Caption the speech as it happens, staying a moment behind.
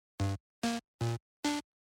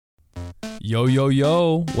Yo, yo,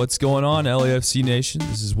 yo. What's going on, LAFC Nation?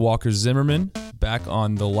 This is Walker Zimmerman, back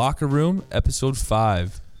on The Locker Room, episode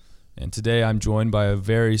 5. And today I'm joined by a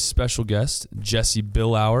very special guest, Jesse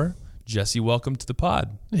Billauer. Jesse, welcome to the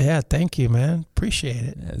pod. Yeah, thank you, man. Appreciate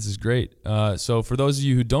it. Yeah, this is great. So for those of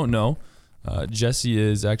you who don't know, Jesse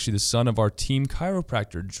is actually the son of our team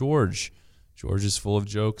chiropractor, George. George is full of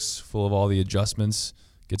jokes, full of all the adjustments,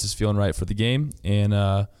 gets us feeling right for the game.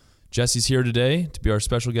 And Jesse's here today to be our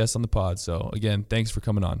special guest on the pod. So again, thanks for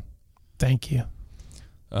coming on. Thank you.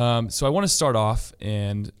 So I want to start off,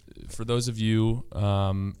 and for those of you,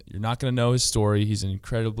 you're not going to know his story. He's an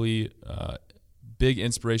incredibly big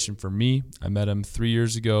inspiration for me. I met him 3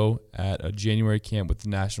 years ago at a January camp with the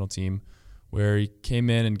national team, where he came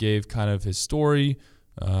in and gave kind of his story,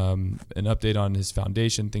 an update on his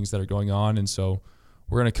foundation, things that are going on. And so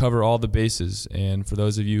we're going to cover all the bases. And for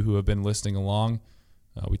those of you who have been listening along,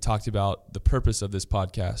 we talked about the purpose of this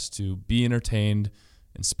podcast, to be entertained,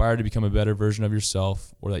 inspired to become a better version of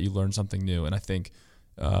yourself, or that you learn something new. And I think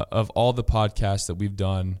of all the podcasts that we've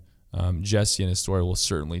done, Jesse and his story will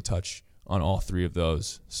certainly touch on all three of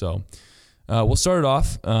those. So we'll start it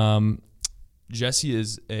off. Jesse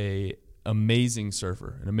is an amazing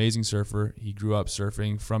surfer. He grew up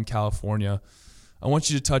surfing from California. I want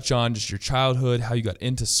you to touch on just your childhood, how you got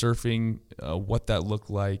into surfing, what that looked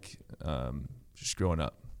like, just growing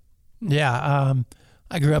up. Yeah,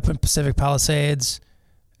 I grew up in Pacific Palisades,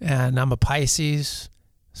 and I'm a Pisces,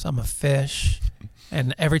 so I'm a fish.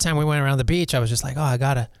 And every time we went around the beach, I was just like,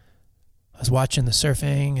 I was watching the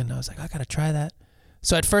surfing, and I was like, I got to try that.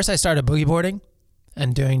 So at first I started boogie boarding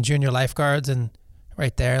and doing junior lifeguards, and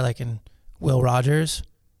right there, like in Will Rogers.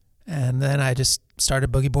 And then I just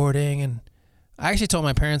started boogie boarding, and I actually told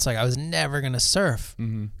my parents like I was never going to surf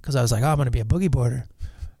because I was like, I'm going to be a boogie boarder.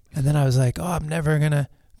 And then I was like, I'm never going to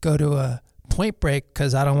go to a point break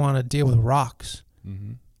because I don't want to deal with rocks.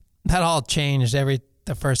 Mm-hmm. That all changed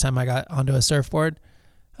the first time I got onto a surfboard.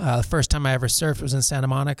 The first time I ever surfed was in Santa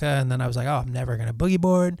Monica, and then I was like, I'm never going to boogie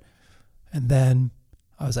board. And then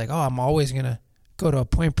I was like, I'm always going to go to a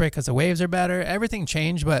point break because the waves are better. Everything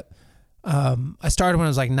changed, but I started when I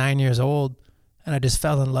was like 9 years old, and I just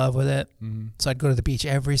fell in love with it. Mm-hmm. So I'd go to the beach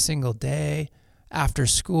every single day after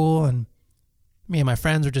school, and me and my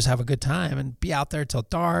friends would just have a good time and be out there till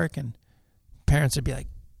dark, and parents would be like,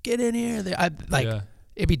 get in here.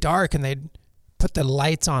 It'd be dark, and they'd put the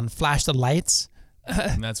lights on, flash the lights.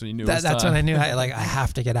 And that's when you knew that's when I knew I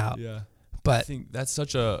have to get out. Yeah. But I think that's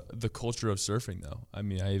such the culture of surfing, though. I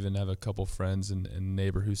mean, I even have a couple friends and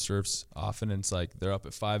neighbor who surfs often, and it's like they're up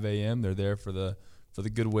at 5 a.m. They're there for the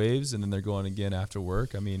good waves, and then they're going again after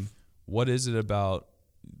work. I mean, what is it about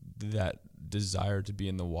that desire to be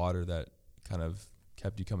in the water that kind of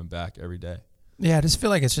kept you coming back every day? Yeah, I just feel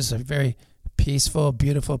like it's just a very peaceful,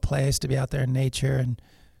 beautiful place to be out there in nature and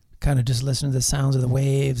kind of just listen to the sounds of the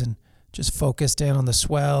waves and just focused in on the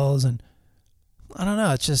swells. And I don't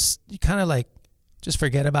know, it's just, you kind of like just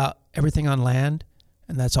forget about everything on land,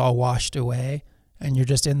 and that's all washed away, and you're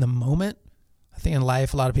just in the moment. I think in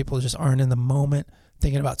life, a lot of people just aren't in the moment,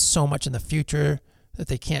 thinking about so much in the future that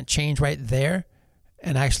they can't change right there.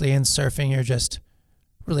 And actually in surfing, you're just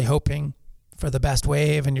really hoping for the best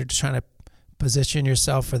wave, and you're just trying to position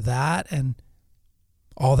yourself for that, and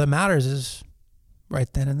all that matters is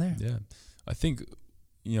right then and there. Yeah. I think,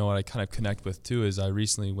 what I kind of connect with too is I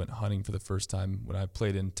recently went hunting for the first time when I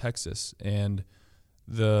played in Texas, and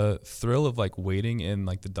the thrill of like waiting in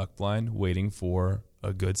like the duck blind, waiting for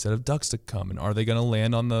a good set of ducks to come, and are they going to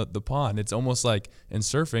land on the pond? It's almost like in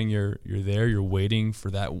surfing, you're there, you're waiting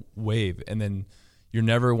for that wave, and then you're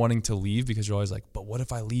never wanting to leave because you're always like, but what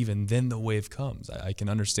if I leave and then the wave comes? I can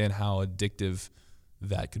understand how addictive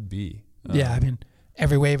that could be. Yeah, I mean,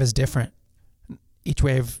 every wave is different. Each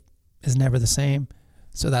wave is never the same.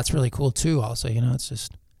 So that's really cool too also, it's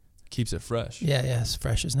just... keeps it fresh. Yeah, yes,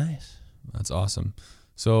 fresh is nice. That's awesome.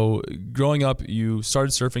 So growing up, you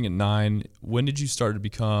started surfing at 9. When did you start to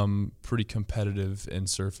become pretty competitive in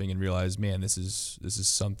surfing and realize, man, this is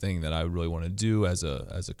something that I really want to do as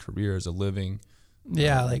a career, as a living?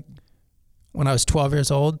 Yeah, like when I was 12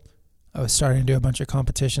 years old, I was starting to do a bunch of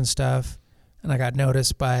competition stuff, and I got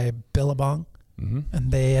noticed by Billabong,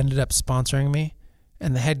 and they ended up sponsoring me.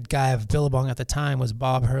 And the head guy of Billabong at the time was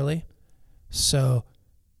Bob Hurley. So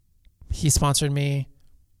he sponsored me,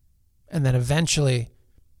 and then eventually,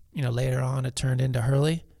 later on it turned into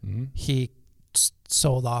Hurley. Mm-hmm. He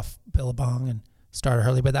sold off Billabong and started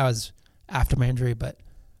Hurley, but that was after my injury. But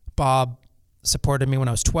Bob supported me when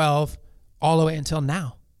I was 12 all the way until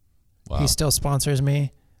now. Wow. He still sponsors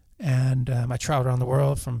me, and I traveled around the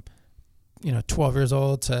world from 12 years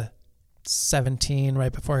old to 17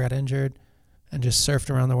 right before I got injured. and just surfed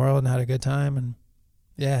around the world and had a good time. And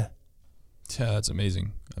yeah. Yeah, that's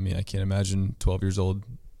amazing. I mean, I can't imagine 12 years old.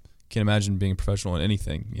 Can't imagine being a professional in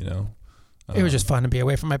anything, you know. It was just fun to be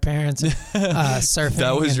away from my parents, surfing.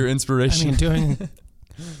 That was your inspiration. I mean, doing,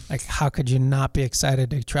 like, how could you not be excited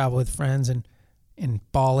to travel with friends and in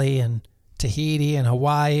Bali and Tahiti and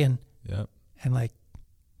Hawaii and like,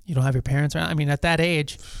 you don't have your parents around? I mean, at that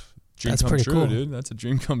age, dream that's come pretty true, cool. dude. That's a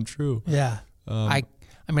dream come true. Yeah. I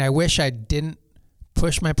mean, I wish I didn't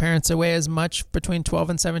push my parents away as much between 12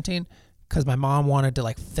 and 17 because my mom wanted to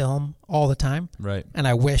like film all the time. Right. And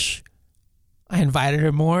I wish I invited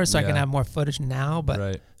her more so I can have more footage now.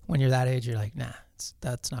 But when you're that age, you're like, nah,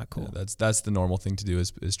 that's not cool. Yeah, that's the normal thing to do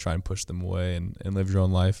is try and push them away and live your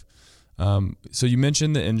own life. So you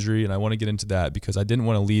mentioned the injury, and I want to get into that because I didn't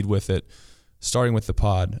want to lead with it, starting with the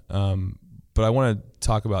pod. But I want to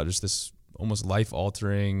talk about just this almost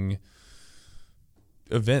life-altering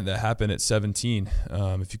event that happened at 17.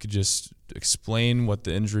 If you could just explain what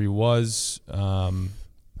the injury was, how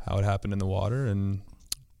it happened in the water, and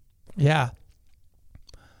yeah.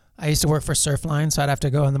 I used to work for Surfline, so I'd have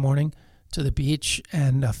to go in the morning to the beach,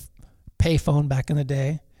 and a payphone back in the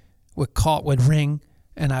day would ring,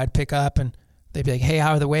 and I'd pick up, and they'd be like, "Hey,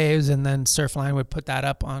 how are the waves?" And then Surfline would put that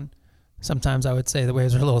up on. Sometimes I would say the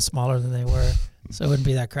waves were a little smaller than they were, so it wouldn't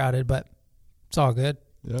be that crowded, but it's all good.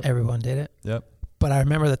 Yep. Everyone did it. Yep. But I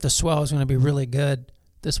remember that the swell was going to be really good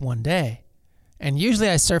this one day. And usually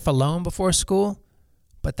I surf alone before school,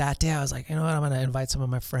 but that day I was like, you know what, I'm going to invite some of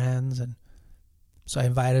my friends. And so I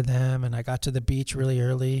invited them, and I got to the beach really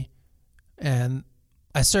early. And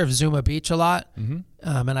I surfed Zuma Beach a lot, and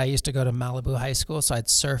I used to go to Malibu High School, so I'd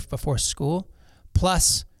surf before school.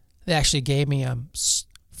 Plus, they actually gave me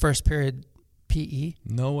first period PE.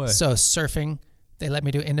 No way. So surfing, they let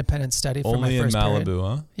me do independent study for my first period. Only in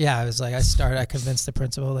Malibu, huh? Yeah, I was like, I convinced the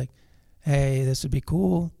principal, like, hey, this would be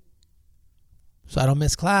cool. So I don't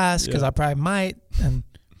miss class because I probably might. And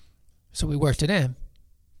so we worked it in.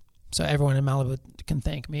 So everyone in Malibu can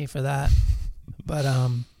thank me for that. But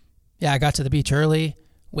yeah, I got to the beach early.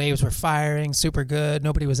 Waves were firing, super good.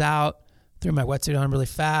 Nobody was out. Threw my wetsuit on really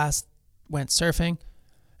fast. Went surfing.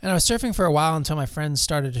 And I was surfing for a while until my friends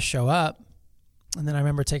started to show up. And then I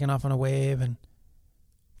remember taking off on a wave, and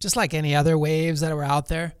just like any other waves that were out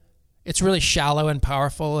there, it's really shallow and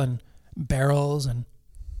powerful and barrels. And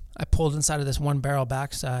I pulled inside of this one barrel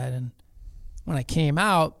backside, and when I came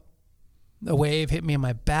out, the wave hit me in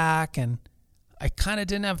my back, and I kind of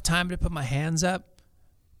didn't have time to put my hands up.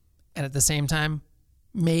 And at the same time,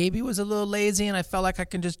 maybe was a little lazy, and I felt like I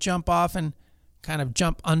could just jump off and kind of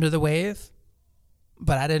jump under the wave.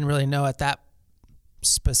 But I didn't really know at that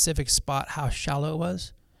specific spot how shallow it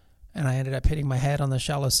was. And I ended up hitting my head on the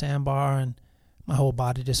shallow sandbar, and my whole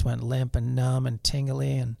body just went limp and numb and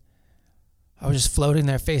tingly. And I was just floating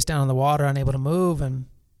there face down in the water, unable to move. And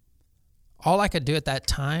all I could do at that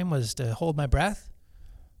time was to hold my breath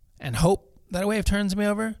and hope that a wave turns me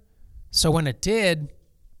over. So when it did,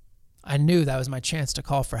 I knew that was my chance to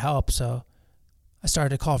call for help. So I started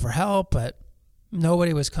to call for help, but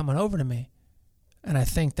nobody was coming over to me. And I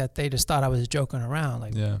think that they just thought I was joking around.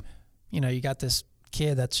 Like, you know, you got this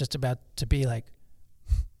kid that's just about to be like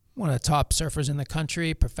one of the top surfers in the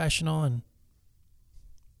country, professional, and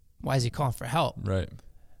why is he calling for help? Right.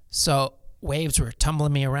 So waves were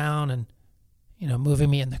tumbling me around and, you know,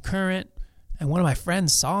 moving me in the current. And one of my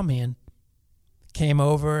friends saw me and came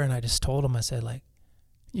over, and I just told him, I said, like,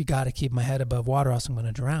 you got to keep my head above water, else I'm going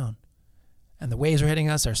to drown. And the waves were hitting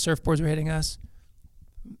us. Our surfboards were hitting us.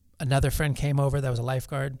 Another friend came over that was a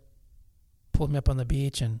lifeguard, pulled me up on the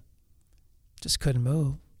beach, and just couldn't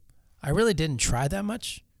move. I really didn't try that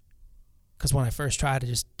much because when I first tried, it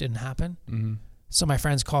just didn't happen. Mm-hmm. So my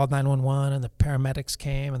friends called 911, and the paramedics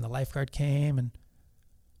came, and the lifeguard came, and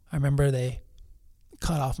I remember they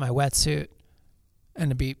cut off my wetsuit.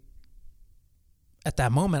 And at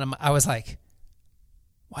that moment, I was like,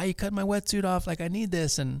 why you cut my wetsuit off? Like, I need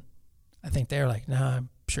this. And I think they were like, no, I'm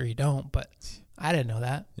sure you don't. But I didn't know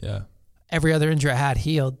that. Yeah. Every other injury I had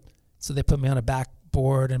healed. So they put me on a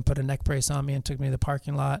backboard and put a neck brace on me and took me to the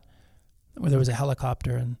parking lot where there was a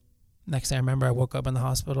helicopter. And next thing I remember, I woke up in the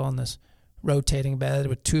hospital on this rotating bed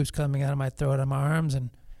with tubes coming out of my throat and my arms.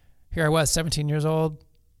 And here I was, 17 years old,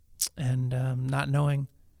 and not knowing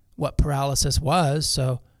what paralysis was.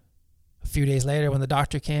 So a few days later, when the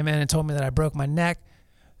doctor came in and told me that I broke my neck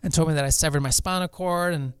and told me that I severed my spinal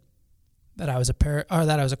cord and that I was a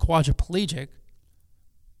quadriplegic,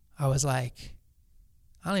 I was like,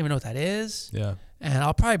 I don't even know what that is. Yeah. And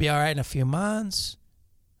I'll probably be all right in a few months.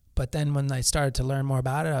 But then when I started to learn more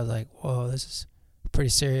about it, I was like, whoa, this is pretty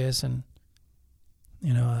serious. And,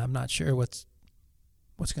 you know, I'm not sure what's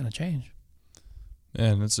what's going to change.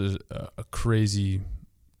 Man, that's a crazy,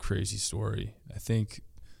 crazy story.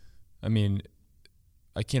 I mean,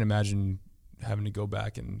 I can't imagine having to go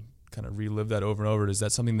back and kind of relive that over and over. Is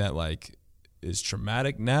that something that like is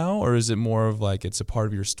traumatic now, or is it more of like it's a part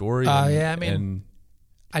of your story? Yeah, I mean,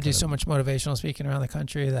 I do so much motivational speaking around the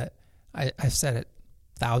country that I've said it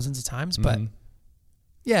thousands of times, but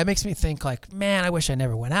yeah, it makes me think like, man, I wish I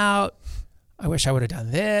never went out. I wish I would have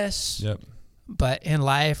done this. Yep. But in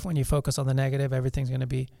life, when you focus on the negative, everything's going to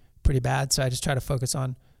be pretty bad. So I just try to focus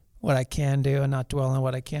on what I can do and not dwell on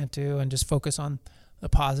what I can't do, and just focus on the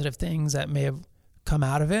positive things that may have come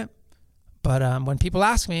out of it. But when people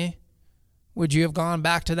ask me, would you have gone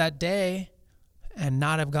back to that day and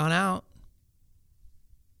not have gone out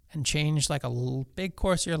and changed like a big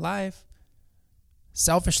course of your life?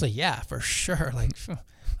 Selfishly, yeah, for sure. Like,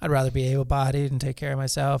 I'd rather be able-bodied and take care of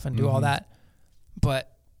myself and do all that. But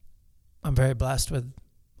I'm very blessed with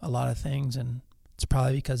a lot of things, and it's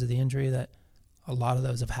probably because of the injury that a lot of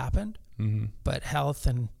those have happened. But health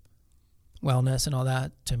and wellness and all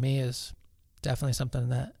that, to me, is definitely something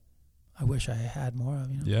that I wish I had more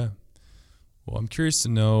of. Yeah. Well, I'm curious to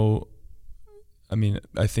know, I mean,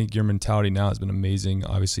 I think your mentality now has been amazing.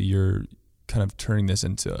 Obviously, you're kind of turning this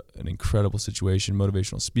into an incredible situation,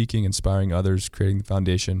 motivational speaking, inspiring others, creating the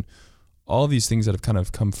foundation, all these things that have kind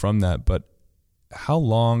of come from that. But how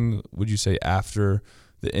long would you say after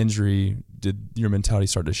the injury did your mentality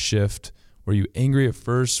start to shift? Were you angry at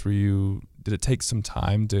first? Did it take some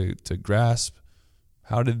time to grasp?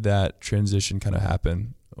 How did that transition kind of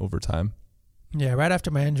happen over time? Yeah, right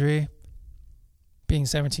after my injury, being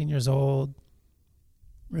 17 years old,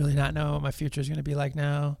 really not knowing what my future is going to be like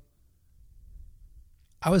now,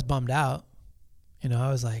 I was bummed out.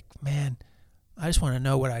 I was like, man, I just want to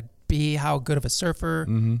know what I'd be, how good of a surfer,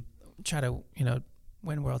 try to,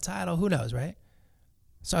 win world title. Who knows, right?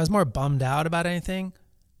 So I was more bummed out about anything.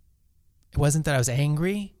 It wasn't that I was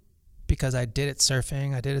angry because I did it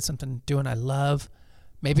surfing. I did it something doing I love.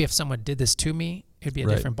 Maybe if someone did this to me, it'd be a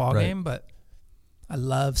different ballgame, but I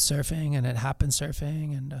love surfing and it happened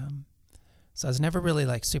surfing. And so I was never really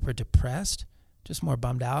like super depressed, just more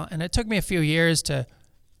bummed out. And it took me a few years to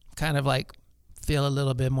kind of like feel a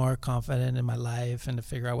little bit more confident in my life and to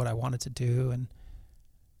figure out what I wanted to do.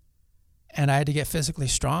 And I had to get physically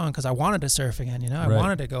strong because I wanted to surf again, I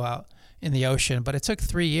wanted to go out in the ocean, but it took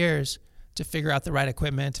 3 years to figure out the right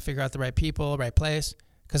equipment, to figure out the right people, right place,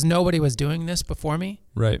 because nobody was doing this before me.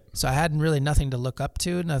 Right. So I had really nothing to look up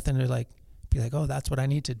to, nothing to like be like, oh, that's what I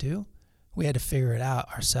need to do. We had to figure it out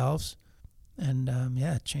ourselves. And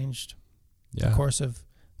it changed the course of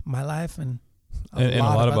my life and a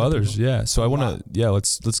lot of others. People. Yeah. So I want to,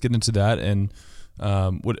 let's get into that. And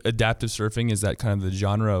what adaptive surfing, is that kind of the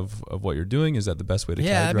genre of what you're doing? Is that the best way to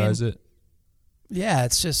categorize it? Yeah,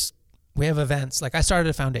 it's just, we have events. Like I started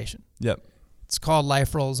a foundation. Yep. It's called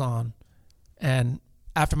Life Rolls On. And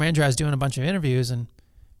after my injury, I was doing a bunch of interviews and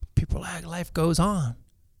people were like, life goes on.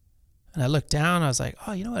 And I looked down, I was like,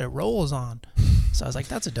 oh, you know what? It rolls on. So I was like,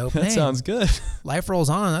 that's a dope name. That sounds good. Life rolls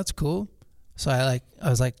on. That's cool. So I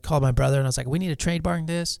called my brother and I was like, we need to trademark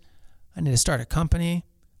this. I need to start a company,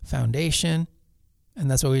 foundation.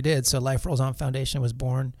 And that's what we did. So Life Rolls On Foundation was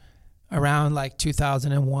born around like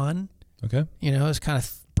 2001. Okay. It was kind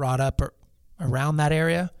of brought up around that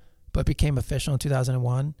area, but became official in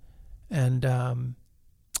 2001. And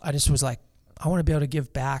I just was like, I want to be able to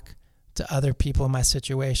give back to other people in my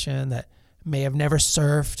situation that may have never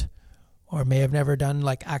surfed or may have never done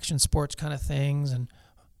like action sports kind of things and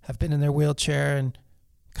have been in their wheelchair and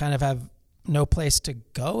kind of have no place to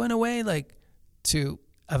go in a way, like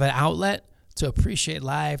of an outlet to appreciate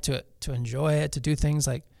life, to enjoy it, to do things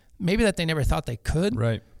like maybe that they never thought they could.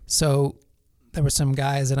 Right. So there were some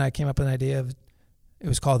guys and I came up with an idea of, it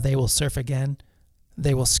was called They Will Surf Again.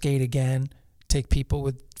 They will skate again, take people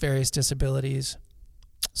with various disabilities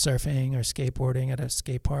surfing or skateboarding at a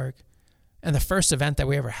skate park. And the first event that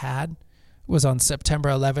we ever had was on September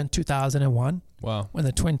 11, 2001. Wow. When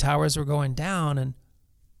the Twin Towers were going down, and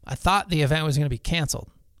I thought the event was going to be canceled.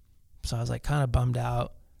 So I was like kind of bummed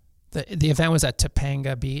out. The event was at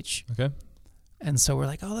Topanga Beach. Okay. And so we're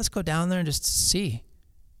like, oh, let's go down there and just see.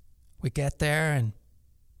 We get there and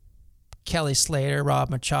Kelly Slater, Rob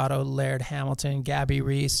Machado, Laird Hamilton, Gabby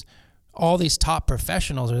Reese, all these top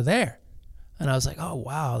professionals are there. And I was like, oh,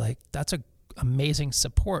 wow, like that's a amazing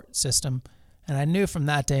support system. And I knew from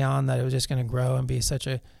that day on that it was just going to grow and be such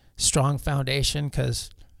a strong foundation because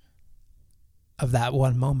of that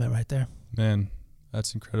one moment right there. Man,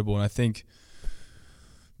 that's incredible. And I think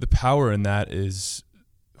the power in that is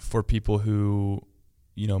for people who,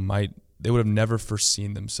 might they would have never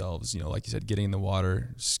foreseen themselves, like you said, getting in the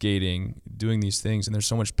water, skating, doing these things. And there's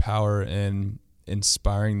so much power in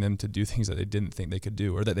inspiring them to do things that they didn't think they could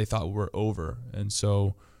do or that they thought were over. And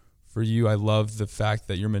so for you, I love the fact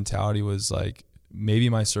that your mentality was like, maybe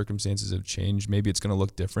my circumstances have changed. Maybe it's going to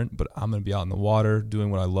look different, but I'm going to be out in the water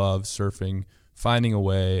doing what I love, surfing, finding a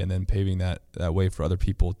way, and then paving that way for other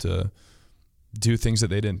people to do things that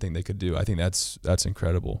they didn't think they could do. I think that's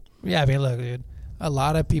incredible. Yeah, I mean, look, dude, a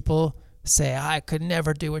lot of people say, I could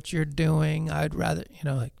never do what you're doing. I'd rather,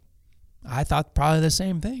 I thought probably the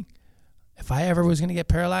same thing. If I ever was going to get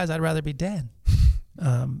paralyzed, I'd rather be dead.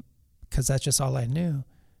 Because that's just all I knew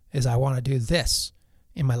is I want to do this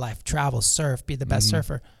in my life, travel, surf, be the best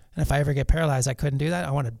surfer. And if I ever get paralyzed, I couldn't do that.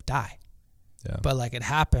 I want to die. Yeah. But like it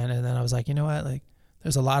happened. And then I was like, you know what? Like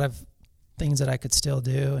there's a lot of things that I could still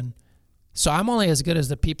do. And so I'm only as good as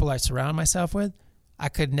the people I surround myself with. I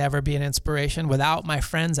could never be an inspiration without my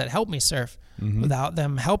friends that help me surf, without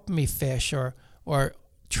them helping me fish or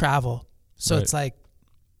travel. So It's like,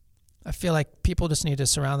 I feel like people just need to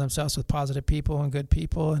surround themselves with positive people and good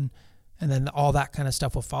people. And then all that kind of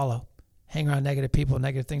stuff will follow. Hang around negative people,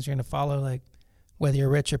 negative things are going to follow. Like whether you're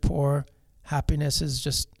rich or poor, happiness is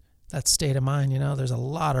just that state of mind. There's a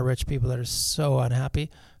lot of rich people that are so unhappy,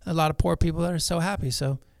 and a lot of poor people that are so happy.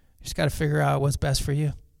 So you just got to figure out what's best for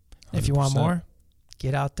you. 100%. If you want more,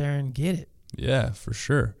 get out there and get it. Yeah, for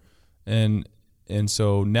sure. And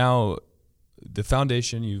so now the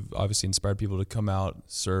foundation, you've obviously inspired people to come out,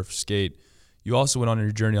 surf, skate. You also went on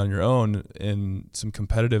your journey on your own in some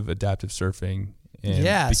competitive adaptive surfing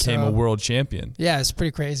and became a world champion. Yeah, it's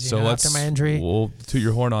pretty crazy. So after my injury, we'll toot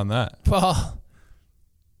your horn on that. Well,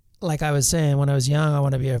 like I was saying, when I was young, I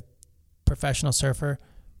want to be a professional surfer,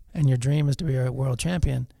 and your dream is to be a world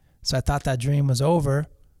champion. So I thought that dream was over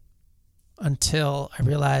until I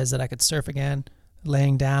realized that I could surf again,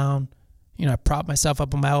 laying down. I propped myself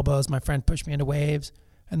up on my elbows. My friend pushed me into waves,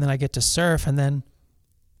 and then I get to surf, and then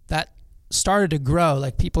that started to grow.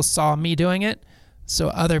 Like people saw me doing it, so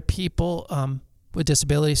other people with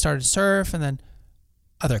disabilities started to surf, and then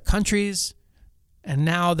other countries. And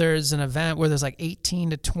now there's an event where there's like 18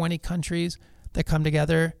 to 20 countries that come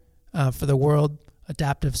together for the World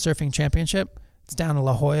Adaptive Surfing Championship. It's down in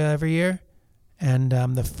La Jolla every year. And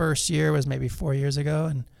the first year was maybe 4 years ago.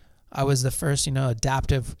 And I was the first,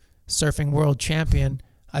 adaptive surfing world champion.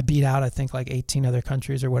 I beat out, I think, like 18 other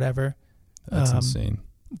countries or whatever. That's insane.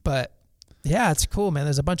 But yeah, it's cool, man.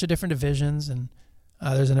 There's a bunch of different divisions, and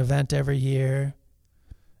there's an event every year.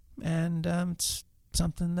 And it's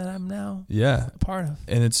something that I'm now a part of.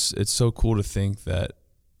 And it's so cool to think that,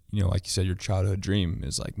 like you said, your childhood dream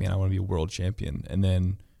is like, man, I want to be a world champion. And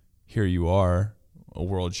then here you are, a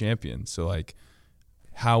world champion. So like,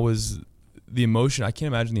 how was the emotion? I can't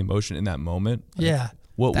imagine the emotion in that moment. Yeah.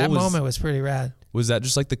 That moment was pretty rad. Was that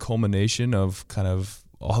just like the culmination of kind of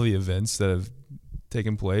all the events that have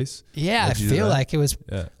taken place? Yeah, I feel like it was.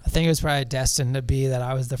 Yeah. I think it was probably destined to be that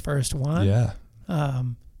I was the first one. Yeah.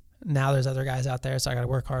 Now there's other guys out there, so I got to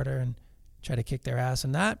work harder and try to kick their ass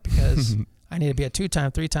in that because I need to be a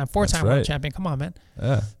 2-time, 3-time, 4-time world champion. Come on, man.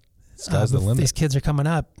 Yeah. Sky's the limit. These kids are coming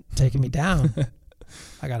up, taking me down.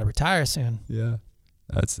 I got to retire soon. Yeah.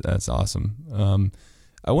 That's awesome.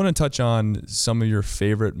 I want to touch on some of your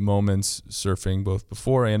favorite moments surfing, both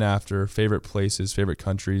before and after, favorite places, favorite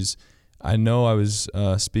countries. I know I was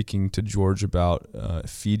speaking to George about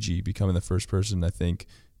Fiji becoming the first person, I think,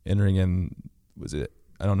 entering in,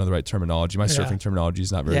 I don't know the right terminology. My surfing terminology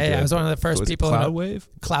is not very good. Yeah, I was one of the first people. Cloud wave?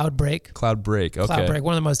 Cloud break. Cloud break, okay. Cloud break,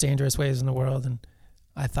 one of the most dangerous waves in the world, and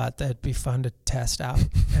I thought that'd be fun to test out.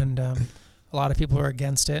 And a lot of people were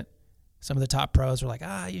against it. Some of the top pros were like,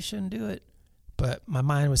 you shouldn't do it. But my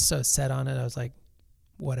mind was so set on it, I was like,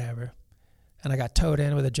 whatever. And I got towed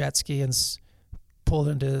in with a jet ski and pulled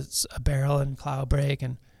into a barrel and cloud break,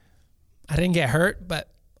 and I didn't get hurt,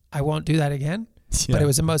 but I won't do that again. Yeah. But it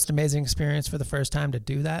was the most amazing experience for the first time to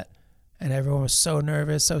do that. And everyone was so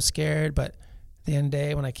nervous, so scared. But at the end of the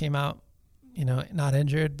day, when I came out, not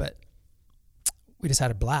injured, but we just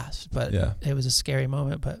had a blast. But it was a scary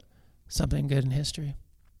moment, but something good in history.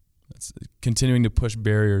 That's continuing to push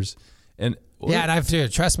barriers. And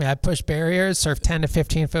trust me, I pushed barriers, surfed 10 to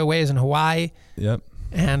 15 foot waves in Hawaii. Yep.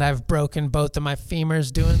 And I've broken both of my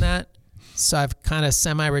femurs doing that. So I've kind of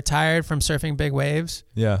semi-retired from surfing big waves.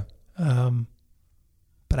 Yeah.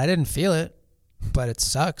 But I didn't feel it. But it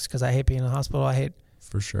sucks because I hate being in the hospital.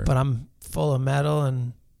 For sure. But I'm full of metal,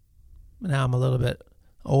 and now I'm a little bit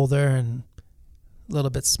older and a little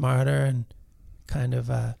bit smarter and kind of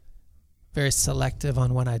very selective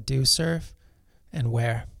on when I do surf and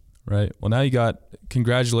where. Right. Well, now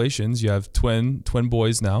congratulations. You have twin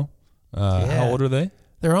boys now. How old are they?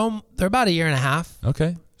 They're about a year and a half.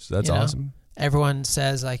 Okay. So that's awesome. Everyone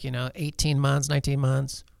says 18 months, 19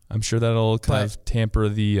 months. I'm sure that'll kind of tamper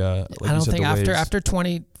the, I don't think after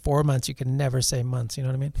 24 months, you can never say months. You know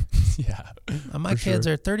what I mean? Yeah. My kids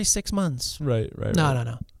are 36 months. Right.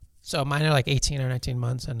 No. So mine are 18 or 19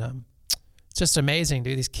 months. And it's just amazing,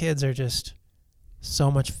 dude. These kids are just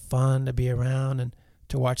so much fun to be around and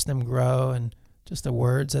to watch them grow and just the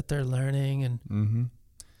words that they're learning and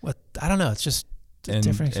I don't know. It's just a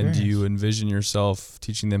different experience. And do you envision yourself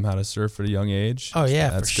teaching them how to surf at a young age? Oh yeah,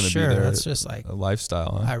 that's for gonna sure. Be their, that's just a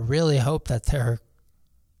lifestyle. Huh? I really hope that they're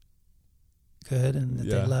good and that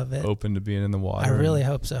they love it. Open to being in the water. I really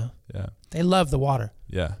hope so. Yeah. They love the water.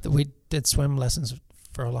 Yeah. We did swim lessons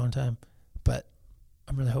for a long time, but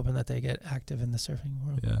I'm really hoping that they get active in the surfing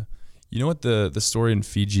world. Yeah. You know what the story in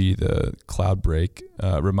Fiji, the cloud break,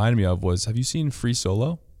 reminded me of was, have you seen Free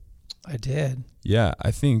Solo? I did. Yeah.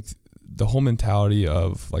 I think the whole mentality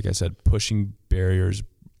of, like I said, pushing barriers,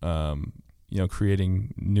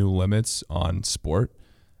 creating new limits on sport,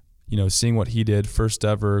 seeing what he did, first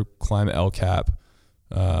ever climb El Cap.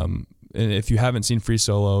 And if you haven't seen Free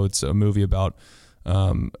Solo, it's a movie about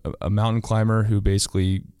a mountain climber who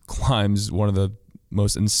basically climbs one of the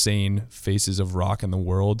most insane faces of rock in the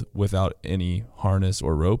world without any harness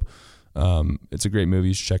or rope. It's a great movie.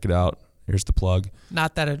 You should check it out. Here's the plug.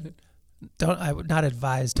 I would not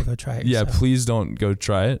advise to go try it. Yeah, please don't go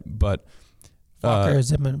try it. But Walker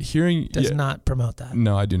Zimmerman does not promote that.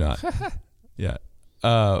 No, I do not. Yeah.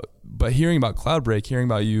 But hearing about cloud break, hearing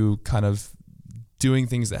about you kind of doing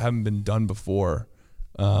things that haven't been done before,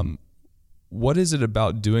 what is it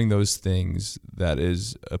about doing those things that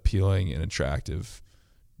is appealing and attractive,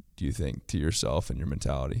 do you think, to yourself and your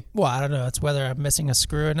mentality? Well, I don't know. It's whether I'm missing a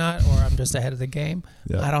screw or not, or I'm just ahead of the game.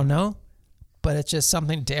 Yeah. I don't know. But it's just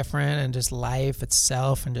something different, and just life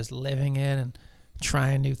itself and just living it and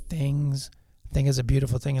trying new things. I think it's a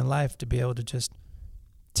beautiful thing in life to be able to just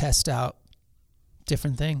test out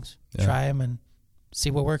different things, try them and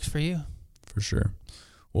see what works for you. For sure.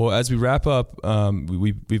 Well, as we wrap up,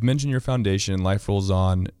 we've mentioned your foundation, Life Rolls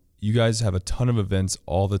On. You guys have a ton of events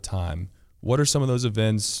all the time. What are some of those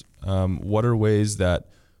events? What are ways that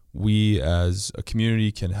we as a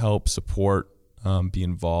community can help support, be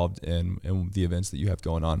involved in the events that you have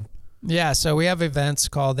going on? Yeah, so we have events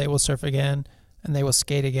called They Will Surf Again and They Will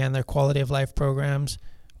Skate Again. They're quality of life programs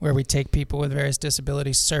where we take people with various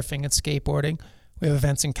disabilities surfing and skateboarding. We have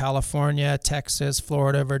events in California, Texas,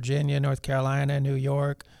 Florida, Virginia, North Carolina, New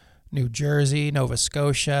York, New Jersey, Nova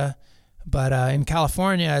Scotia. But in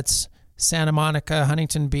California, it's Santa Monica,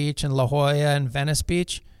 Huntington Beach, and La Jolla and Venice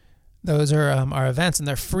Beach. Those are our events, and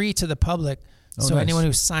they're free to the public. So nice. Anyone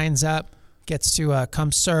who signs up gets to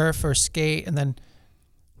come surf or skate. And then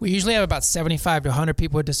we usually have about 75 to 100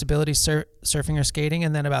 people with disabilities surfing or skating,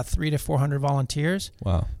 and then about 300 to 400 volunteers.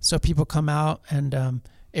 Wow. So people come out, and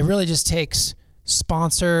it really just takes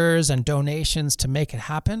sponsors and donations to make it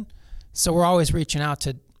happen. So we're always reaching out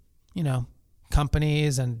to,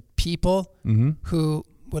 companies and people who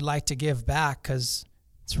would like to give back, because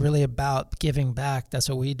it's really about giving back. That's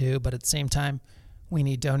what we do. But at the same time, we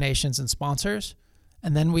need donations and sponsors.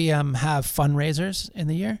 And then we have fundraisers in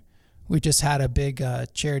the year. We just had a big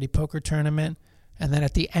charity poker tournament. And then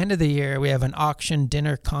at the end of the year, we have an auction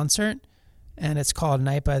dinner concert, and it's called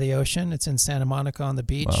Night by the Ocean. It's in Santa Monica on the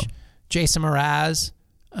beach. Wow. Jason Mraz,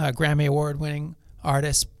 Grammy Award-winning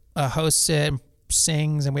artist, hosts it and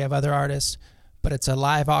sings, and we have other artists. But it's a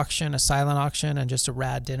live auction, a silent auction, and just a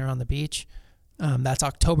rad dinner on the beach. That's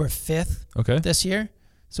October 5th this year.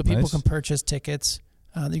 So people can purchase tickets.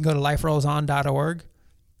 You can go to liferollson.org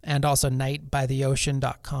and also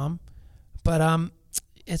nightbytheocean.com. But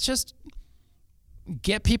it's just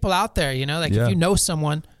get people out there, if you know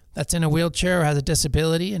someone that's in a wheelchair or has a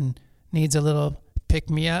disability and needs a little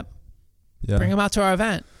pick-me-up, bring them out to our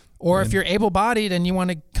event. Or if you're able-bodied and you want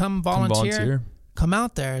to come volunteer, come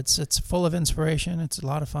out there. It's full of inspiration. It's a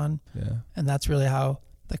lot of fun. Yeah. And that's really how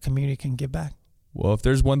the community can give back. Well, if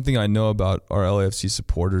there's one thing I know about our LAFC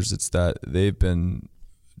supporters, it's that they've been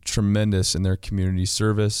tremendous in their community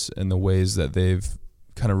service and the ways that they've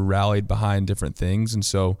kind of rallied behind different things. And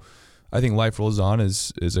so I think Life Rolls On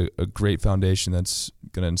is a great foundation that's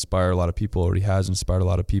going to inspire a lot of people, already has inspired a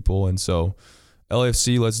lot of people. And so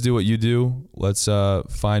LAFC, let's do what you do. Let's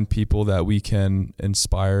find people that we can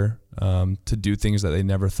inspire to do things that they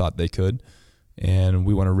never thought they could. And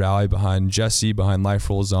we want to rally behind Jesse, behind Life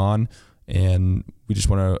Rolls On. And we just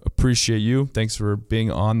want to appreciate you. Thanks for being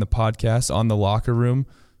on the podcast, on The Locker Room.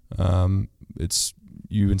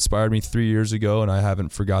 You inspired me 3 years ago, and I haven't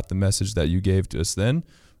forgot the message that you gave to us then.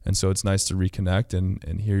 And so it's nice to reconnect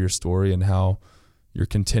and hear your story and how you're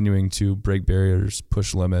continuing to break barriers,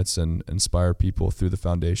 push limits, and inspire people through the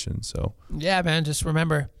foundation. So yeah, man, just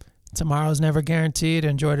remember, tomorrow's never guaranteed.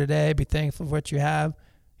 Enjoy today. Be thankful for what you have.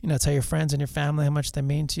 Tell your friends and your family how much they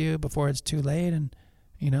mean to you before it's too late. And,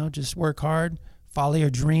 just work hard, follow your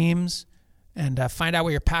dreams, and find out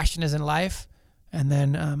what your passion is in life. And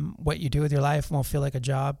then what you do with your life won't feel like a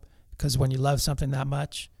job, because when you love something that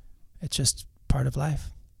much, it's just part of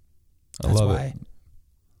life. That's why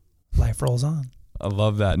life rolls on. I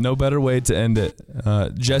love that. No better way to end it.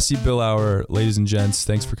 Jesse Billauer, ladies and gents,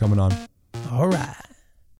 thanks for coming on. All right.